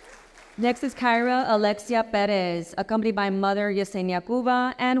 Next is Kyra Alexia Perez, accompanied by mother Yesenia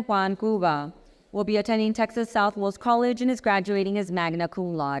Cuba and Juan Cuba, will be attending Texas Southwest College and is graduating as magna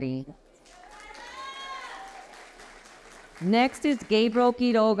cum laude. Next is Gabriel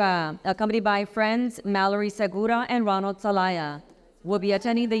Quiroga, accompanied by friends Mallory Segura and Ronald Salaya, will be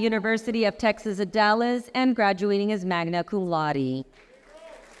attending the University of Texas at Dallas and graduating as magna cum laude.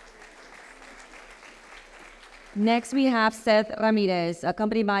 Next, we have Seth Ramirez,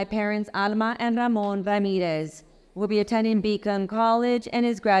 accompanied by parents Alma and Ramon Ramirez, will be attending Beacon College and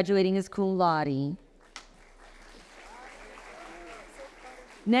is graduating as cum laude.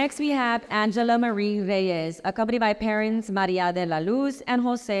 Next, we have Angela Marie Reyes, accompanied by parents Maria de la Luz and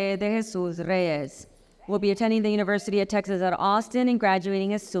Jose de Jesus Reyes, will be attending the University of Texas at Austin and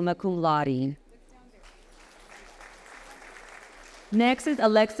graduating as summa cum laude. Next is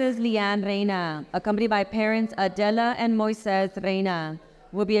Alexis Leanne Reina, accompanied by parents Adela and Moises Reina.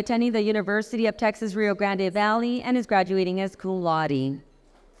 Will be attending the University of Texas Rio Grande Valley and is graduating as cum laude.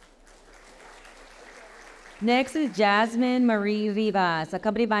 Next is Jasmine Marie Rivas,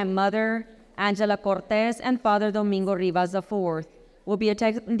 accompanied by mother Angela Cortez and father Domingo Rivas IV. Will be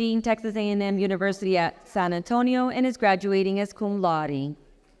attending Texas A&M University at San Antonio and is graduating as cum laude.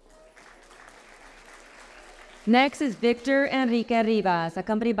 Next is Victor Enrique Rivas,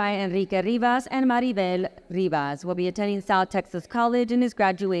 accompanied by Enrique Rivas and Maribel Rivas. Will be attending South Texas College and is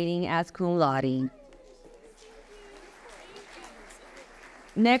graduating as cum laude.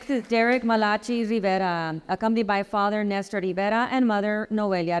 Next is Derek Malachi Rivera, accompanied by father Nestor Rivera and mother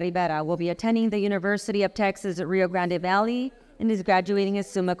Noelia Rivera. Will be attending the University of Texas at Rio Grande Valley and is graduating as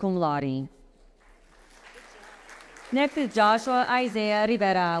summa cum laude. Next is Joshua Isaiah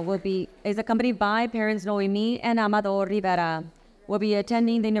Rivera, is accompanied by parents Noemi and Amador Rivera. Will be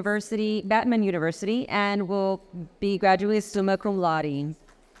attending the Batman University and will be graduating summa cum laude.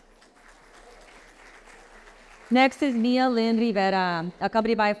 Next is Mia Lynn Rivera,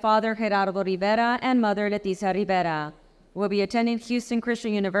 accompanied by father Gerardo Rivera and mother Leticia Rivera. Will be attending Houston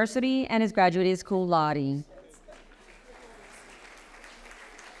Christian University and is graduating as cum laude.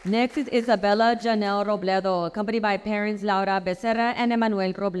 Next is Isabella Janelle Robledo, accompanied by parents Laura Becerra and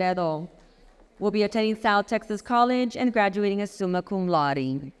Emmanuel Robledo. Will be attending South Texas College and graduating as summa cum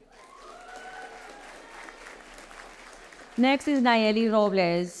laude. Next is Nayeli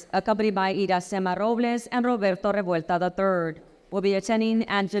Robles, accompanied by Iracema Robles and Roberto Revuelta III. Will be attending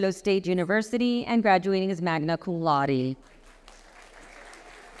Angelo State University and graduating as magna cum laude.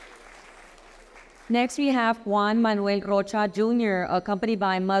 Next, we have Juan Manuel Rocha Jr., accompanied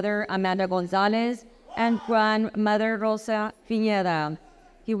by mother Amanda Gonzalez and grandmother Rosa Pineda.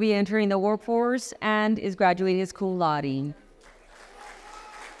 He will be entering the workforce and is graduating as cum laude.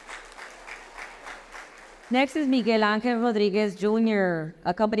 Next is Miguel Ángel Rodriguez Jr.,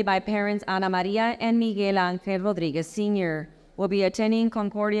 accompanied by parents Ana Maria and Miguel Ángel Rodriguez Sr. Will be attending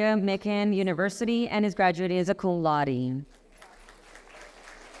Concordia Mecan University and is graduating as a cum laude.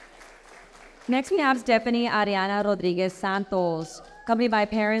 Next, we have Stephanie Ariana Rodriguez Santos, accompanied by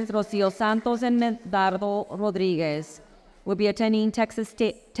parents Rocio Santos and Medardo Rodriguez. Will be attending Texas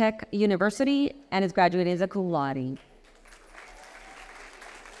Tech University and is graduating as a cum laude.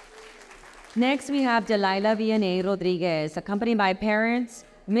 Next, we have Delilah Vianney Rodriguez, accompanied by parents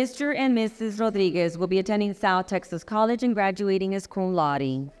Mr. and Mrs. Rodriguez. Will be attending South Texas College and graduating as cum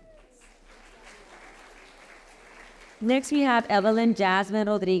laude. Next, we have Evelyn Jasmine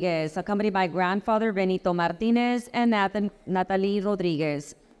Rodriguez, accompanied by grandfather Benito Martinez and Natalie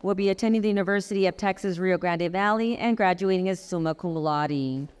Rodriguez. Will be attending the University of Texas Rio Grande Valley and graduating as summa cum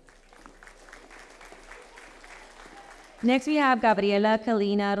laude. Next, we have Gabriela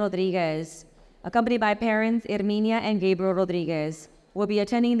Kalina Rodriguez, accompanied by parents Herminia and Gabriel Rodriguez. Will be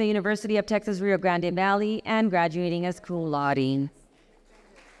attending the University of Texas Rio Grande Valley and graduating as cum laude.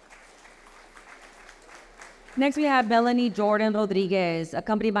 Next, we have Melanie Jordan Rodriguez,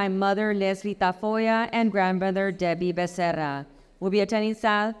 accompanied by mother Leslie Tafoya and grandmother Debbie Becerra. Will be attending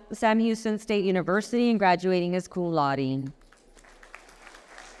Sam Houston State University and graduating as cum laude.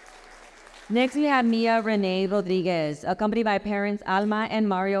 Next, we have Mia Renee Rodriguez, accompanied by parents Alma and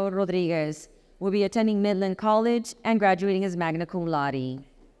Mario Rodriguez. Will be attending Midland College and graduating as magna cum laude.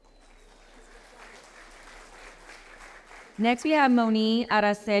 Next, we have Moni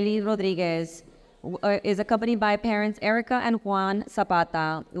Araceli Rodriguez, is accompanied by parents Erica and Juan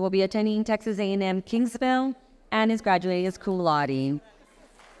Zapata. Will be attending Texas A&M Kingsville and is graduating as cum laude.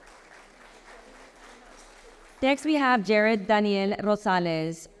 Next, we have Jared Daniel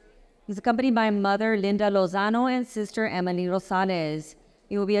Rosales. He's accompanied by mother Linda Lozano and sister Emily Rosales.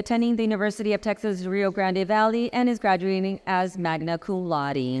 He will be attending the University of Texas Rio Grande Valley and is graduating as magna cum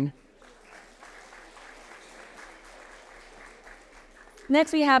laude.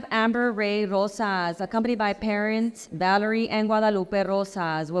 Next, we have Amber Ray Rosas, accompanied by parents Valerie and Guadalupe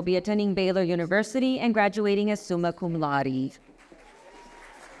Rosas. Will be attending Baylor University and graduating as summa cum laude.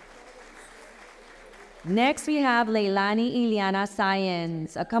 Next, we have Leilani Iliana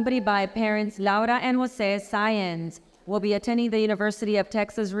Sayens, accompanied by parents Laura and Jose Sayens. Will be attending the University of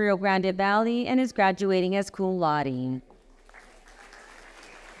Texas Rio Grande Valley and is graduating as cum laude.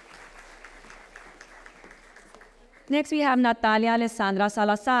 Next, we have Natalia Alessandra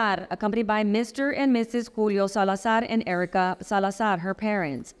Salazar, accompanied by Mr. and Mrs. Julio Salazar and Erica Salazar, her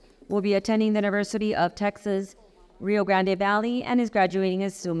parents. Will be attending the University of Texas Rio Grande Valley and is graduating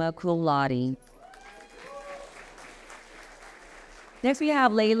as summa cum laude. Next, we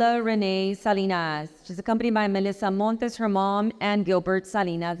have Layla Renee Salinas. She's accompanied by Melissa Montes, her mom, and Gilbert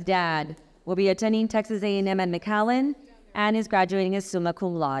Salinas' dad. Will be attending Texas A&M at McAllen and is graduating as summa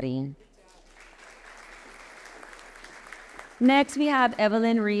cum laude. Next, we have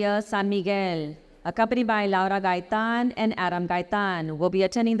Evelyn Ria San Miguel, accompanied by Laura Gaitan and Adam Gaitan. Will be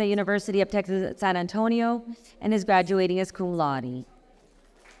attending the University of Texas at San Antonio and is graduating as cum laude.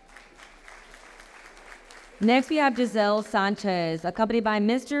 Next, we have Giselle Sanchez, accompanied by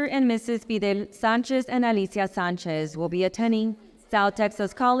Mr. and Mrs. Fidel Sanchez and Alicia Sanchez. Will be attending South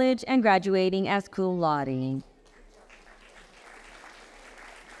Texas College and graduating as cum laude.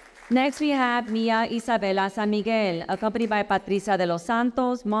 Next, we have Mia Isabela San Miguel, accompanied by Patricia de los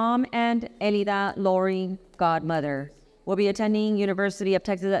Santos, mom, and Elida Lori, godmother. Will be attending University of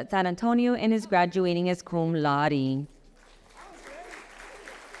Texas at San Antonio and is graduating as cum laude.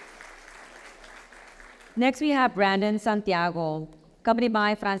 Next, we have Brandon Santiago, accompanied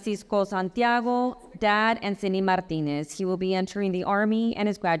by Francisco Santiago, dad, and Cindy Martinez. He will be entering the Army and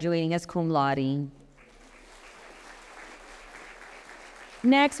is graduating as cum laude.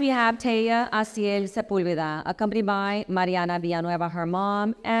 Next, we have Taya Asiel Sepulveda, accompanied by Mariana Villanueva, her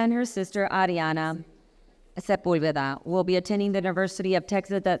mom, and her sister Ariana Sepulveda. Will be attending the University of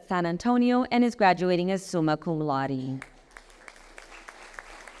Texas at San Antonio and is graduating as summa cum laude.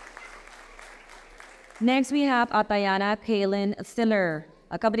 Next, we have Atayana Kaylin Siller,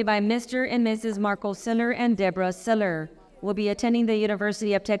 accompanied by Mr. and Mrs. Marco Siller and Deborah Siller. Will be attending the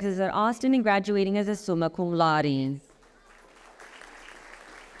University of Texas at Austin and graduating as a summa cum laude.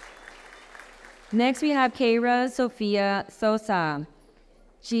 Next, we have Keira Sofia Sosa.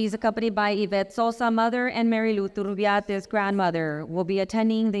 She's accompanied by Yvette Sosa, mother, and Mary Lou Turbiate's grandmother. Will be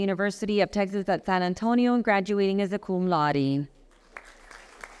attending the University of Texas at San Antonio and graduating as a cum laude.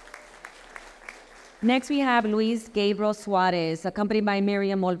 Next, we have Luis Gabriel Suarez, accompanied by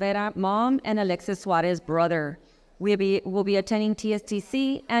Miriam Olvera, mom, and Alexis Suarez, brother. Will be attending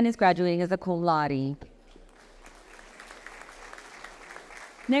TSTC and is graduating as a cum laude.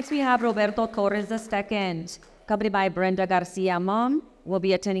 Next, we have Roberto Torres II, accompanied by Brenda Garcia, mom. Will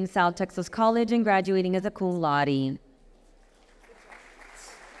be attending South Texas College and graduating as a cum laude.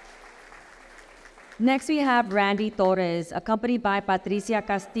 Next, we have Randy Torres, accompanied by Patricia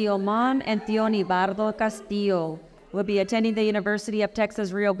Castillo, mom, and Tio Nibardo Castillo. Will be attending the University of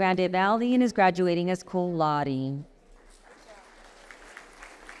Texas Rio Grande Valley and is graduating as cum laude.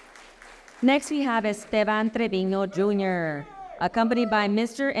 Next, we have Esteban Trevino Jr., accompanied by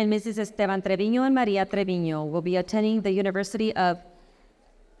Mr. and Mrs. Esteban Trevino and Maria Trevino. Will be attending the University of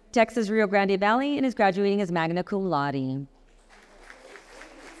Texas Rio Grande Valley and is graduating as magna cum laude.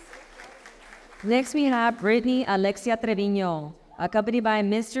 Next, we have Brittany Alexia Trevino, accompanied by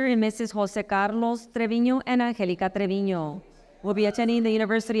Mr. and Mrs. Jose Carlos Trevino and Angelica Trevino. Will be attending the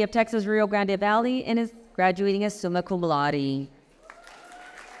University of Texas Rio Grande Valley and is graduating as summa cum laude.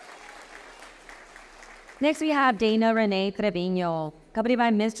 Next, we have Dana Renee Trevino, accompanied by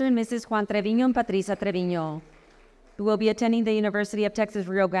Mr. and Mrs. Juan Trevino and Patricia Trevino, who will be attending the University of Texas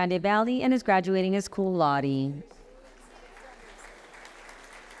Rio Grande Valley and is graduating as cum laude.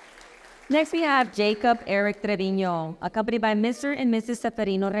 Next, we have Jacob Eric Trevino, accompanied by Mr. and Mrs.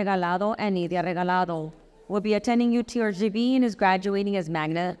 Seferino Regalado and Nidia Regalado. Will be attending UTRGV and is graduating as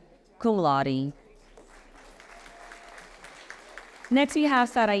magna cum laude. Next, we have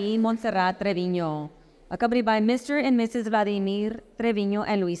Sarai Montserrat Trevino, accompanied by Mr. and Mrs. Vladimir Trevino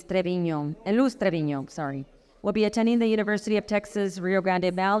and Luz Trevino, will be attending the University of Texas Rio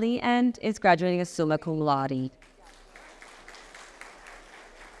Grande Valley and is graduating as summa cum laude.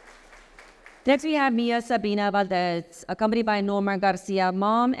 Next, we have Mia Sabina Valdez, accompanied by Norma Garcia,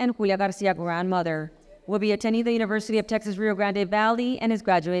 mom, and Julia Garcia, grandmother. Will be attending the University of Texas Rio Grande Valley and is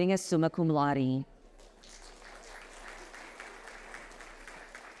graduating as summa cum laude.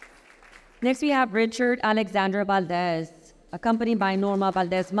 Next, we have Richard Alexandra Valdez, accompanied by Norma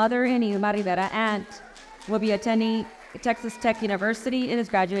Valdez, mother, and Irma Rivera, aunt. Will be attending Texas Tech University and is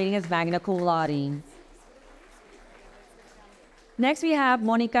graduating as magna cum laude. Next, we have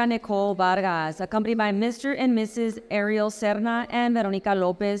Monica Nicole Vargas, accompanied by Mr. and Mrs. Ariel Serna and Veronica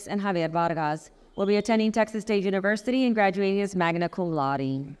Lopez and Javier Vargas. Will be attending Texas State University and graduating as magna cum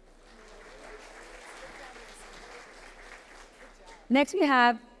laude. Next, we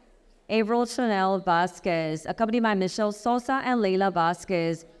have Avril Chanel Vasquez, accompanied by Michelle Sosa and Leila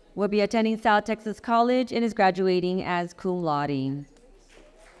Vasquez. Will be attending South Texas College and is graduating as cum laude.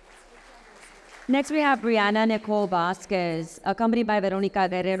 Next, we have Brianna Nicole Vasquez, accompanied by Veronica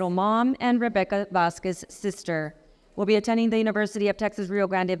Guerrero, mom, and Rebecca Vasquez, sister. Will be attending the University of Texas Rio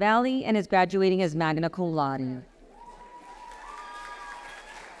Grande Valley and is graduating as magna cum laude.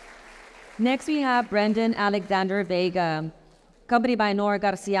 Next, we have Brendan Alexander Vega, accompanied by Nora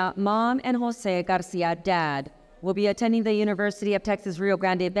Garcia, mom, and Jose Garcia, dad. Will be attending the University of Texas Rio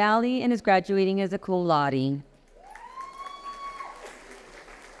Grande Valley and is graduating as a cum laude.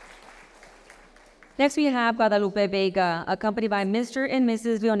 Next, we have Guadalupe Vega, accompanied by Mr. and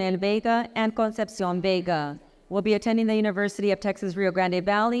Mrs. Leonel Vega and Concepcion Vega. Will be attending the University of Texas Rio Grande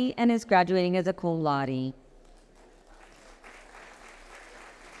Valley and is graduating as a cum laude.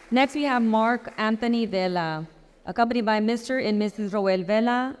 Next, we have Mark Anthony Vela, accompanied by Mr. and Mrs. Roel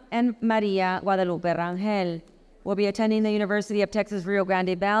Vela and Maria Guadalupe Rangel. Will be attending the University of Texas Rio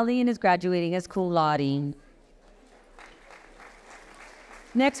Grande Valley and is graduating as cum laude.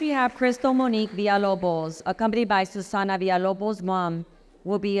 Next, we have Crystal Monique Villalobos, accompanied by Susana Villalobos' mom.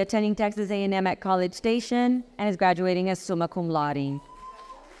 Will be attending Texas A&M at College Station and is graduating as summa cum laude.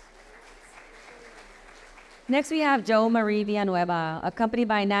 Next, we have Jo Marie Villanueva, accompanied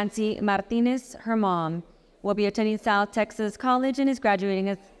by Nancy Martinez, her mom. Will be attending South Texas College and is graduating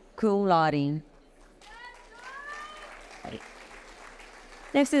as cum laude.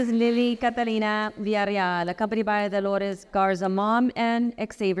 Next is Lily Catalina Villarreal, accompanied by Dolores Garza, mom, and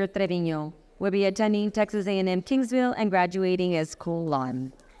Xavier Trevino. Will be attending Texas A&M Kingsville and graduating as cum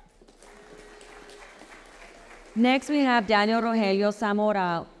laude. Next, we have Daniel Rogelio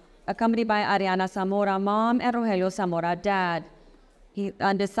Zamora, accompanied by Ariana Zamora, mom, and Rogelio Zamora, dad. He's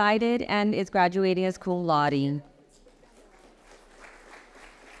undecided and is graduating as cum laude.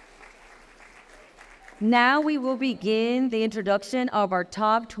 Now we will begin the introduction of our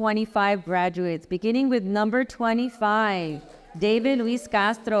top 25 graduates, beginning with number 25, David Luis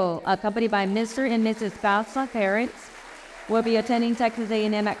Castro, accompanied by Mr. and Mrs. Fausta parents. Will be attending Texas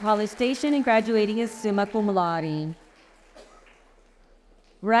A&M at College Station and graduating as summa cum laude.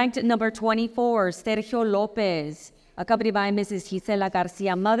 Ranked number 24, Sergio Lopez, accompanied by Mrs. Gisela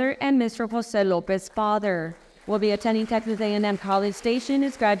Garcia, mother, and Mr. Jose Lopez, father. Will be attending Texas A&M College Station and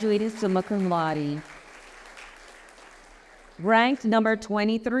is graduating summa cum laude. Ranked number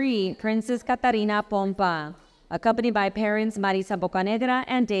 23, Princess Catarina Pompa, accompanied by parents Marisa Bocanegra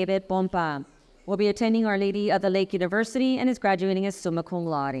and David Pompa. Will be attending Our Lady of the Lake University and is graduating as summa cum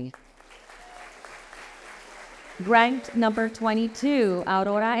laude. Ranked number 22,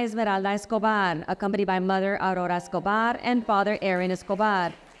 Aurora Esmeralda Escobar, accompanied by mother Aurora Escobar and father Aaron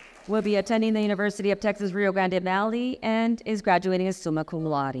Escobar. Will be attending the University of Texas Rio Grande Valley and is graduating as summa cum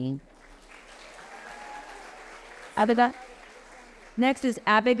laude. Next is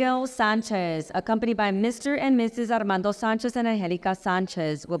Abigail Sanchez, accompanied by Mr. and Mrs. Armando Sanchez and Angelica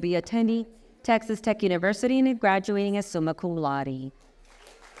Sanchez. Will be attending Texas Tech University and graduating as summa cum laude.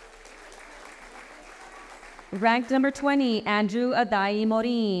 Ranked number 20, Andrew Adai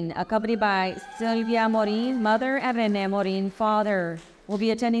Morin, accompanied by Sylvia Morin, mother, and Rene Morin, father. Will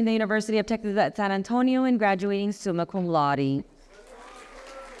be attending the University of Texas at San Antonio and graduating summa cum laude.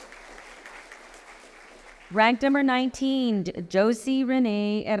 Ranked number 19, Josie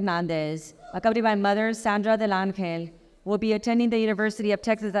Renee Hernandez, accompanied by mother Sandra Del Angel. Will be attending the University of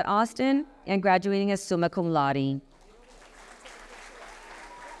Texas at Austin and graduating as summa cum laude.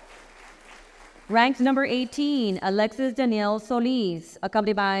 Ranked number 18, Alexis Danielle Solis,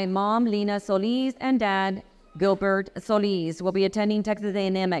 accompanied by mom Lena Solis and dad Gilbert Solis. Will be attending Texas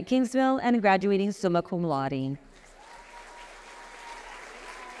A&M at Kingsville and graduating summa cum laude.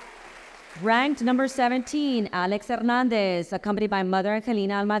 Ranked number 17, Alex Hernandez, accompanied by mother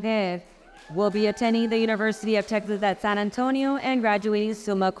Angelina Almaguer. Will be attending the University of Texas at San Antonio and graduating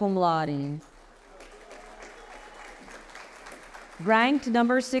summa cum laude. Ranked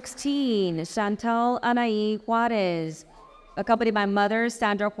number 16, Chantal Anaí Juarez, accompanied by mother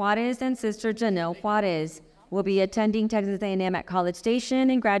Sandra Juarez and sister Janelle Juarez. Will be attending Texas A&M at College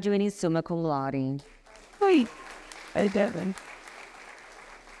Station and graduating summa cum laude.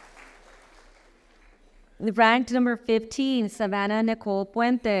 Ranked number 15, Savannah Nicole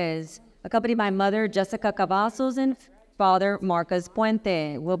Puentes, accompanied by mother Jessica Cavazos and father Marcos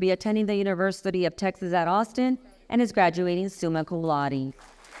Puente. Will be attending the University of Texas at Austin and is graduating summa cum laude.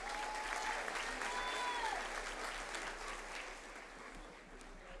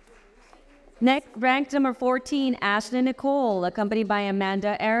 Next, ranked number 14, Ashley Nicole, accompanied by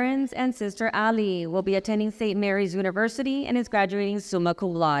Amanda Aarons and sister Ali. Will be attending St. Mary's University and is graduating summa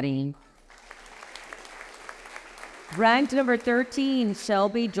cum laude. Ranked number 13,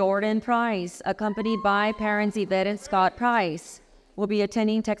 Shelby Jordan Price, accompanied by parents Yvette and Scott Price. Will be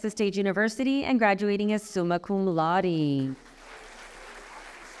attending Texas State University and graduating as summa cum laude.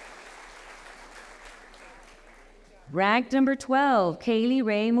 Ranked number 12, Kaylee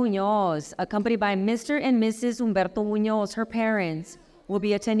Ray Munoz, accompanied by Mr. and Mrs. Humberto Munoz, her parents. will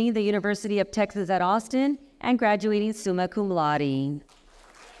be attending the University of Texas at Austin and graduating summa cum laude.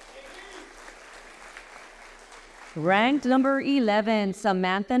 Ranked number 11,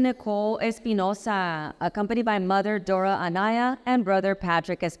 Samantha Nicole Espinosa, accompanied by mother Dora Anaya and brother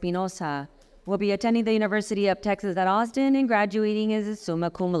Patrick Espinosa, will be attending the University of Texas at Austin and graduating as a summa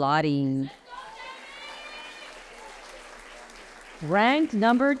cum laude. Ranked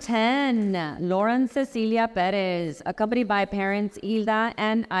number 10, Lauren Cecilia Perez, accompanied by parents Hilda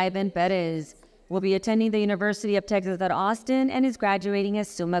and Ivan Perez, will be attending the University of Texas at Austin and is graduating as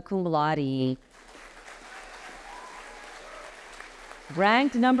summa cum laude.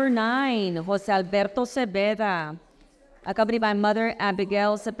 Ranked number 9, Jose Alberto Cepeda, accompanied by mother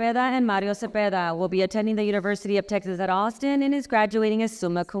Abigail Cepeda and Mario Cepeda, will be attending the University of Texas at Austin and is graduating as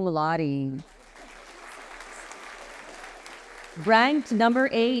summa cum laude. Ranked number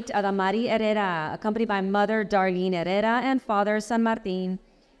 8, Adamari Herrera, accompanied by mother Darlene Herrera and father San Martin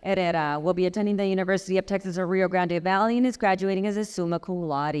Herrera, will be attending the University of Texas at Rio Grande Valley and is graduating as a summa cum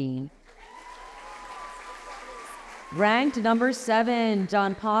laude. Ranked number 7,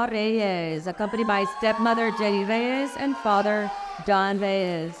 John Paul Reyes, accompanied by stepmother Jerry Reyes and father Don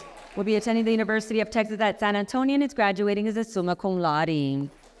Reyes, will be attending the University of Texas at San Antonio and is graduating as a summa cum laude.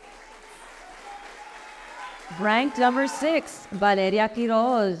 Ranked number 6, Valeria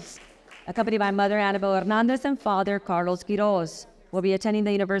Quiroz, accompanied by mother Annabel Hernandez and father Carlos Quiroz, will be attending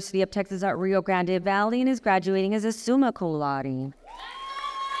the University of Texas at Rio Grande Valley and is graduating as a summa cum laude.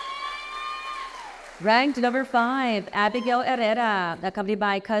 Ranked number 5, Abigail Herrera, accompanied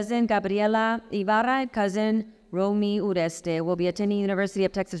by cousin Gabriela Ibarra and cousin Romy Ureste, will be attending University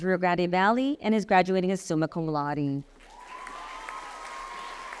of Texas Rio Grande Valley and is graduating as summa cum laude.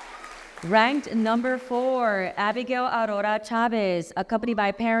 Ranked number 4, Abigail Aurora Chavez, accompanied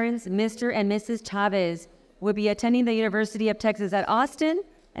by parents Mr. and Mrs. Chavez, will be attending the University of Texas at Austin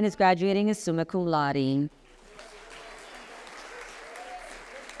and is graduating as summa cum laude.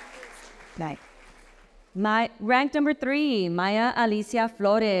 Nice. Ranked number 3, Maya Alicia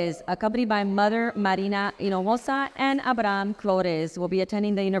Flores, accompanied by mother Marina Hinojosa and Abraham Flores, will be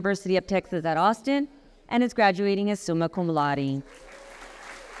attending the University of Texas at Austin and is graduating as summa cum laude.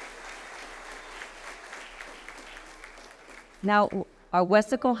 Now, our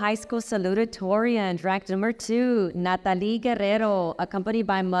Weslaco High School salutatorian, ranked number 2, Natalie Guerrero, accompanied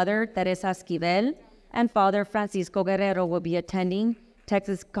by mother Teresa Esquivel and father Francisco Guerrero, will be attending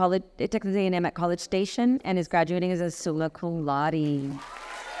Texas A&M at College Station and is graduating as a summa cum laude.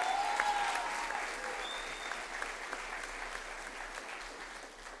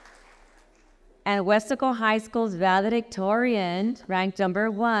 And Weslaco High School's valedictorian, ranked number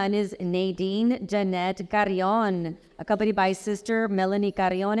 1, is Nadine Jeanette Carrion, accompanied by sister Melanie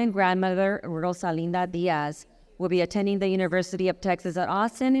Carrion and grandmother Rosalinda Diaz, will be attending the University of Texas at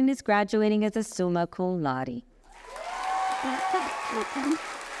Austin and is graduating as a summa cum laude.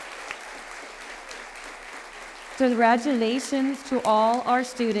 Congratulations to all our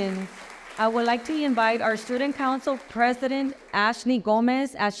students. I would like to invite our Student Council President, Ashley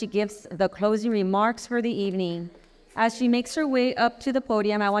Gomez, as she gives the closing remarks for the evening. As she makes her way up to the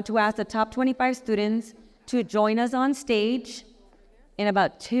podium, I want to ask the top 25 students to join us on stage in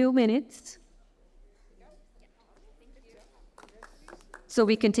about 2 minutes, so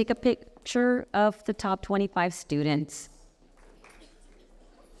we can take a picture of the top 25 students.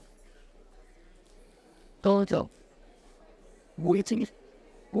 Todo. Waiting.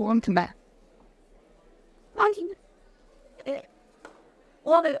 Warm to back.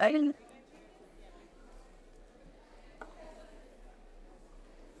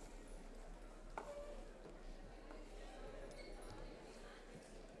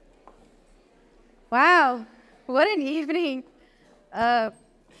 Wow, what an evening.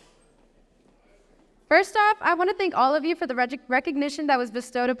 First off, I want to thank all of you for the recognition that was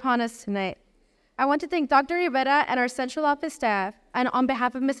bestowed upon us tonight. I want to thank Dr. Rivera and our central office staff, and on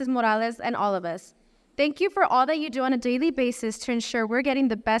behalf of Mrs. Morales and all of us. Thank you for all that you do on a daily basis to ensure we're getting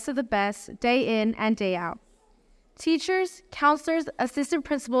the best of the best day in and day out. Teachers, counselors, assistant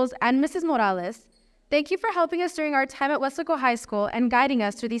principals, and Mrs. Morales, thank you for helping us during our time at Weslaco High School and guiding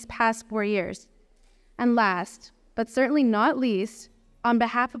us through these past 4 years. And last, but certainly not least, on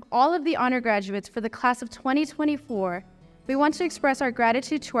behalf of all of the honor graduates for the class of 2024, we want to express our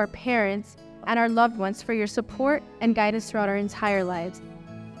gratitude to our parents and our loved ones for your support and guidance throughout our entire lives.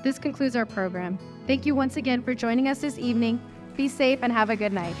 This concludes our program. Thank you once again for joining us this evening. Be safe and have a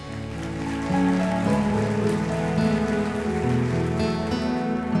good night.